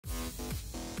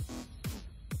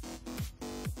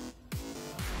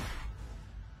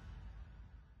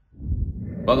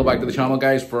Welcome back to the channel,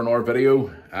 guys, for another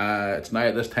video. It's now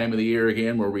at this time of the year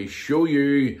again where we show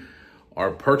you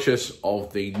our purchase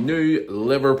of the new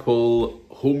Liverpool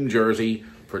home jersey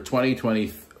for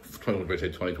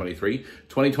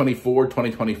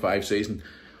 2024-2025 season.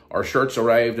 Our shirts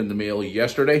arrived in the mail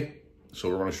yesterday, so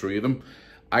we're going to show you them.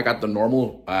 I got the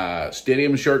normal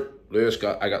stadium shirt.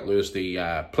 I got Lewis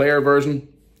the player version,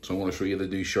 so I'm going to show you the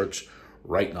new shirts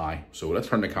right now. So let's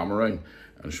turn the camera around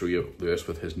and show you Lewis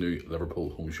with his new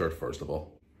Liverpool home shirt first of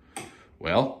all.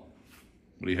 Well,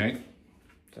 what do you think?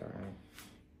 It's alright.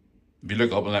 If you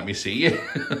look up and let me see you.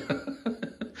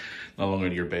 No longer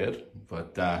in your bed,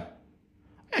 but I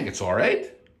think it's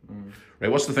alright. Right,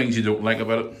 what's the things you don't like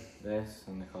about it? This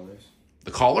and the colours.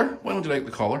 The collar? Why don't you like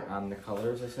the collar? And the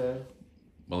colours, I said.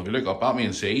 Well, if you look up at me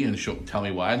and see and tell me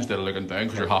why instead of looking down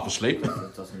because you're half asleep.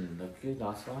 It doesn't look good,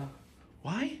 that's why.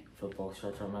 Why? Football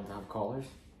shirts are meant to have collars.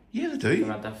 Yeah, they They're do.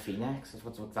 meant to have V-necks.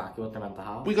 That's exactly what they're meant to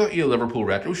have. We got you a Liverpool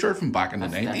retro shirt from back in the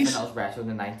 90s. That was retro in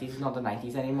the 90s. It's not the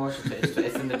 90s anymore. It's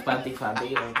in the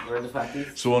 2020. We're in the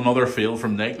 20s. So another fail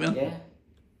from Nike then? Yeah.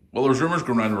 Well, there's rumours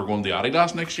going around we're going to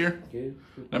Adidas next year. Good.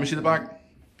 Let me see the back.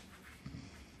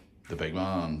 The big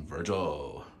man,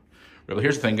 Virgil. Right, well,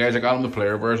 here's the thing, guys. I got him the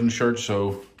player version shirt,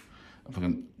 so if I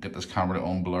can get this camera to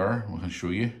unblur, we can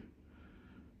show you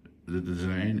the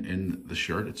design in the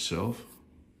shirt itself.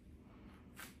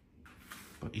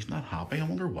 But he's not happy. I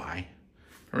wonder why.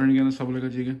 Turn again, let's have a look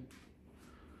at you again.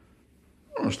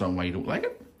 I don't understand why you don't like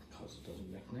it. Because it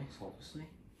doesn't look nice, obviously.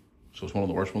 So it's one of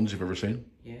the worst ones you've ever seen?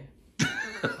 Yeah.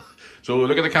 So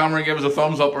look at the camera and give us a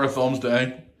thumbs up or a thumbs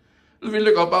down. If you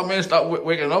look up at me and start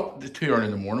waking up, it's too early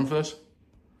in the morning for this.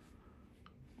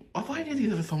 Why did you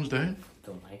give a thumbs down?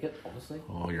 Don't like it, obviously.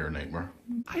 Oh, you're a nightmare.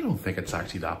 I don't think it's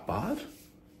actually that bad.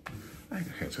 I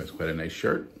think it's quite a nice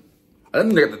shirt. I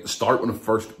didn't like it at the start when it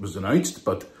first was announced,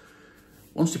 but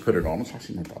once you put it on, it's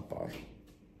actually not that bad.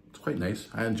 It's quite nice.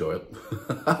 I enjoy it.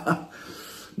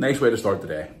 Nice way to start the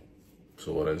day.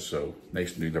 So it is. So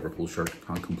nice new Liverpool shirt.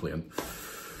 Can't complain.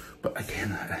 But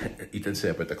again, he did say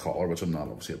about the collar, which I'm not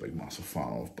obviously a big massive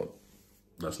fan of. But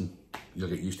listen, you'll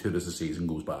get used to it as the season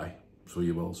goes by. So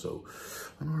you will. So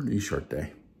another new shirt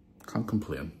day. Can't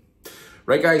complain.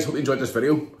 Right, guys. Hope you enjoyed this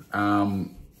video.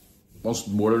 Once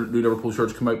more new Liverpool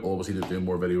shirts come out, we'll obviously do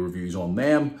more video reviews on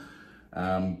them.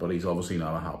 But he's obviously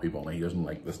not a happy bunny. He doesn't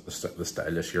like the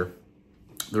style this year.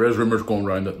 There is rumours going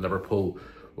around that Liverpool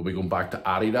will be going back to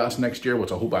Adidas next year,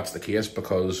 which I hope that's the case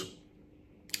because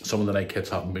some of the Nike kits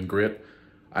haven't been great.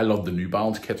 I love the New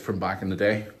Balance kits from back in the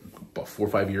day, about 4 or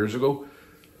 5 years ago.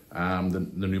 The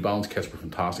New Balance kits were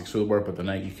fantastic, so they were, but the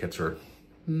Nike kits are,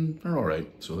 they're all right,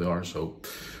 so they are. So,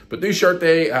 but new shirt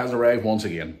day has arrived once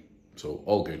again, so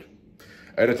all good.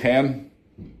 Out of 10,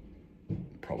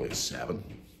 probably a 7.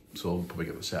 So I'll probably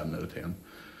give it a 7 out of 10.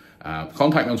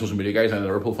 Contact me on social media, guys. I know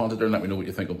Liverpool fans out there, and let me know what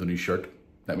you think of the new shirt.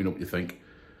 Let me know what you think,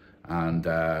 and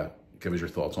give us your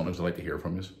thoughts on it, because I'd like to hear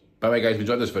from you. By the way, guys, if you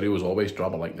enjoyed this video, as always,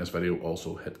 drop a like in this video.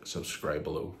 Also, hit subscribe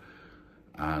below.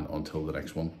 And until the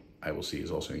next one, I will see you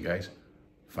all soon, guys.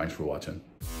 Thanks for watching.